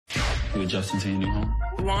You adjusting to your new home?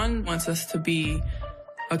 Juan wants us to be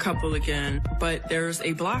a couple again, but there's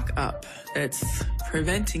a block up that's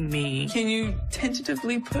preventing me. Can you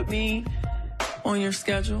tentatively put me on your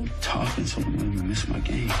schedule? Talking so many women miss my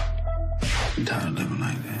game. I'm tired of living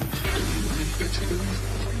like that.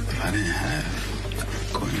 If I didn't have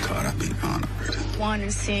Courtney Card, I'd be gone already. Juan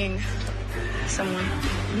is seeing someone.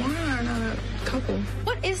 Juan and I are not a couple.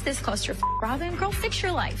 What is this cluster, Robyn? Girl, fix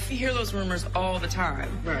your life. You hear those rumors all the time.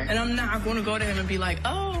 Right. And I'm not going to go to him and be like,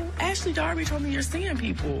 oh, Ashley Darby told me you're seeing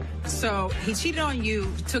people. So he cheated on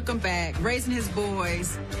you, took him back, raising his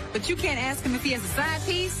boys, but you can't ask him if he has a side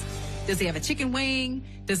piece? Does he have a chicken wing?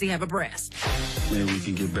 Does he have a breast? Maybe we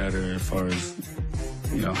can get better as far as,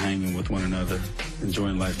 hanging with one another,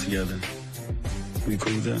 enjoying life together. We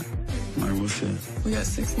cool with that? All right, what's it? We got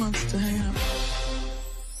 6 months to hang out.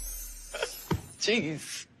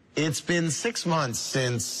 Jeez. It's been 6 months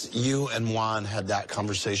since you and Juan had that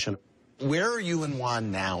conversation. Where are you and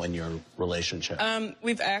Juan now in your relationship?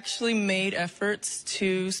 We've actually made efforts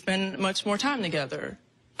to spend much more time together.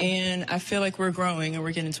 And I feel like we're growing and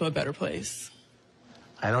we're getting to a better place.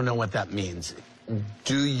 I don't know what that means.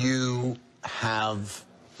 Do you have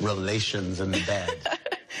relations in the bed?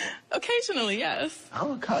 Occasionally, yes.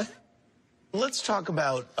 Oh, okay. Let's talk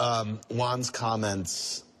about Juan's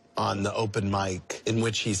comments on the open mic in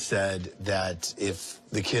which he said that if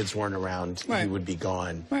the kids weren't around, Right. he would be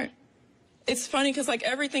gone. Right. It's funny because, like,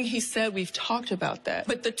 everything he said, we've talked about that.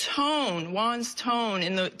 But the tone, Juan's tone,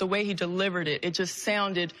 and the way he delivered it, it just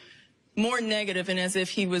sounded more negative and as if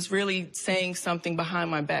he was really saying something behind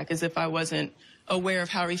my back, as if I wasn't aware of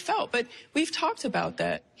how he felt. But we've talked about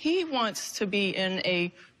that. He wants to be in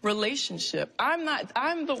a relationship. I'm not.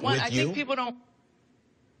 I'm the one. With I you? think people don't.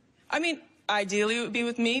 I mean, ideally it would be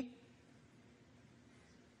with me.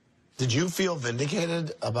 Did you feel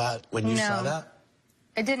vindicated about when you saw No. that?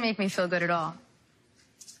 It didn't make me feel good at all.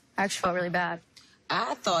 I actually felt really bad.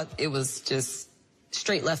 I thought it was just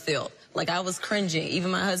straight left field. Like, I was cringing.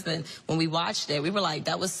 Even my husband, when we watched it, we were like,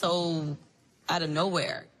 that was so out of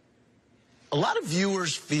nowhere. A lot of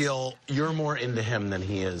viewers feel you're more into him than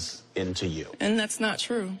he is into you. And that's not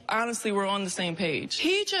true. Honestly, we're on the same page.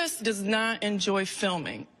 He just does not enjoy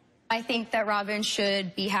filming. I think that Robyn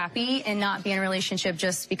should be happy and not be in a relationship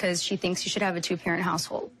just because she thinks you should have a two-parent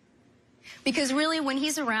household. Because really, when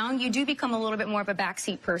he's around, you do become a little bit more of a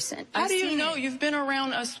backseat person. How do you know? You've been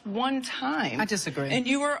around us one time. I disagree. And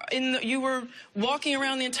you were walking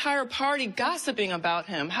around the entire party gossiping about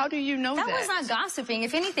him. How do you know that? That was not gossiping.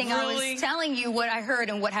 If anything, I Really? was telling you what I heard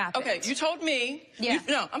and what happened. Okay, you told me. Yeah.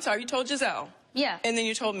 No, I'm sorry. You told Giselle. Yeah. And then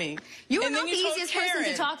you told me. You are And not then the told easiest person to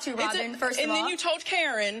Karen. talk to, Robyn, first of And all. then you told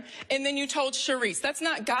Karen, and then you told Sharice. That's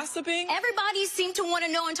not gossiping. Everybody seemed to want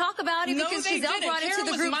to know and talk about it No, because they Giselle didn't. brought it Karen to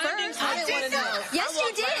the was group minding first. her I didn't want to know. Yes,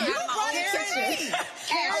 you did. You brought it to me.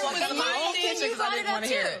 Karen was And minding you brought it up,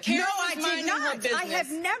 too. Karen No, was I did minding her not. I business.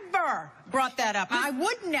 have never brought that up. I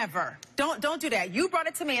would never. Don't do that. You brought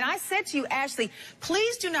it to me, and I said to you, Ashley,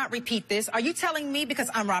 please do not repeat this. Are you telling me because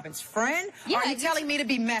I'm Robyn's friend? Yeah, or are you telling me to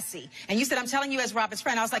be messy? And you said, I'm telling you as Robyn's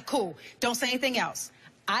friend. I was like, cool. Don't say anything else.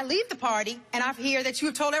 I leave the party, and I hear that you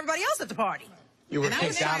have told everybody else at the party. You were And I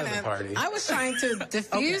was kicked out trying of the to- party. I was trying to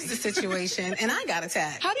diffuse the situation, and I got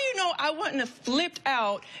attacked. How do you know I wouldn't have flipped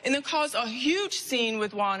out and then caused a huge scene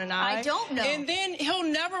with Juan and I? I don't know. And then he'll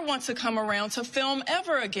never want to come around to film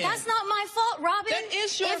ever again. That's not my fault, Robyn. That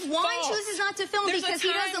is your If Juan fault. chooses not to film There's a because he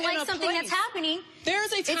time doesn't and like a something place. that's happening,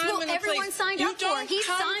 There's a it's time what and a everyone place. signed You up for. don't He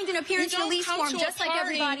come- signed an appearance you don't release come form to a just like party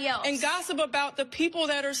everybody else. and gossip about the people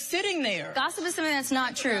that are sitting there. Gossip is something that's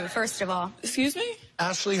not true, first of all. Excuse me?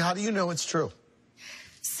 Ashley, how do you know it's true?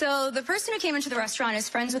 So the person who came into the restaurant is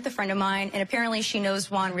friends with a friend of mine, and apparently she knows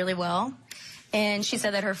Juan really well. And she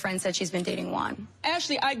said that her friend said she's been dating Juan.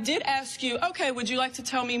 Ashley, I did ask you, okay, would you like to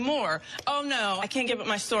tell me more? Oh, no, I can't give up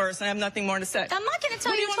my source and I have nothing more to say. I'm not going to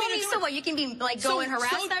tell What do you. want Told to me do? so what? You can be like go and harass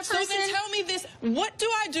that person. So then tell me this. What do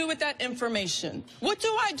I do with that information? What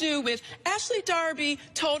do I do with Ashley Darby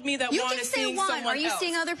told me that You Juan can is say seeing Juan. someone Are you else?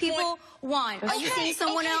 seeing other people? Juan. Are you Okay, seeing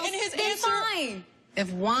someone okay, else? and his Then answer- fine.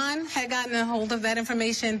 If Juan had gotten a hold of that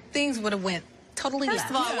information, things would have went totally First left.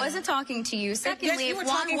 of all, I wasn't talking to you. Secondly, you were if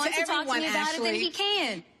Juan talking to wants to talk to everyone, me about it, then Ashley. he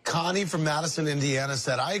can. Connie from Madison, Indiana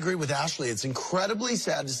said, I agree with Ashley. It's incredibly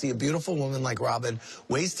sad to see a beautiful woman like Robyn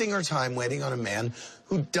wasting her time waiting on a man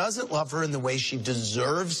who doesn't love her in the way she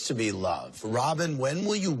deserves to be loved. Robyn, when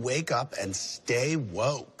will you wake up and stay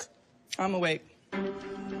woke? I'm awake.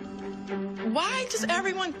 Why does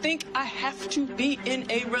everyone think I have to be in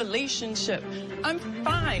a relationship? I'm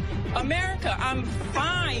fine. America, I'm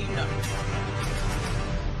fine.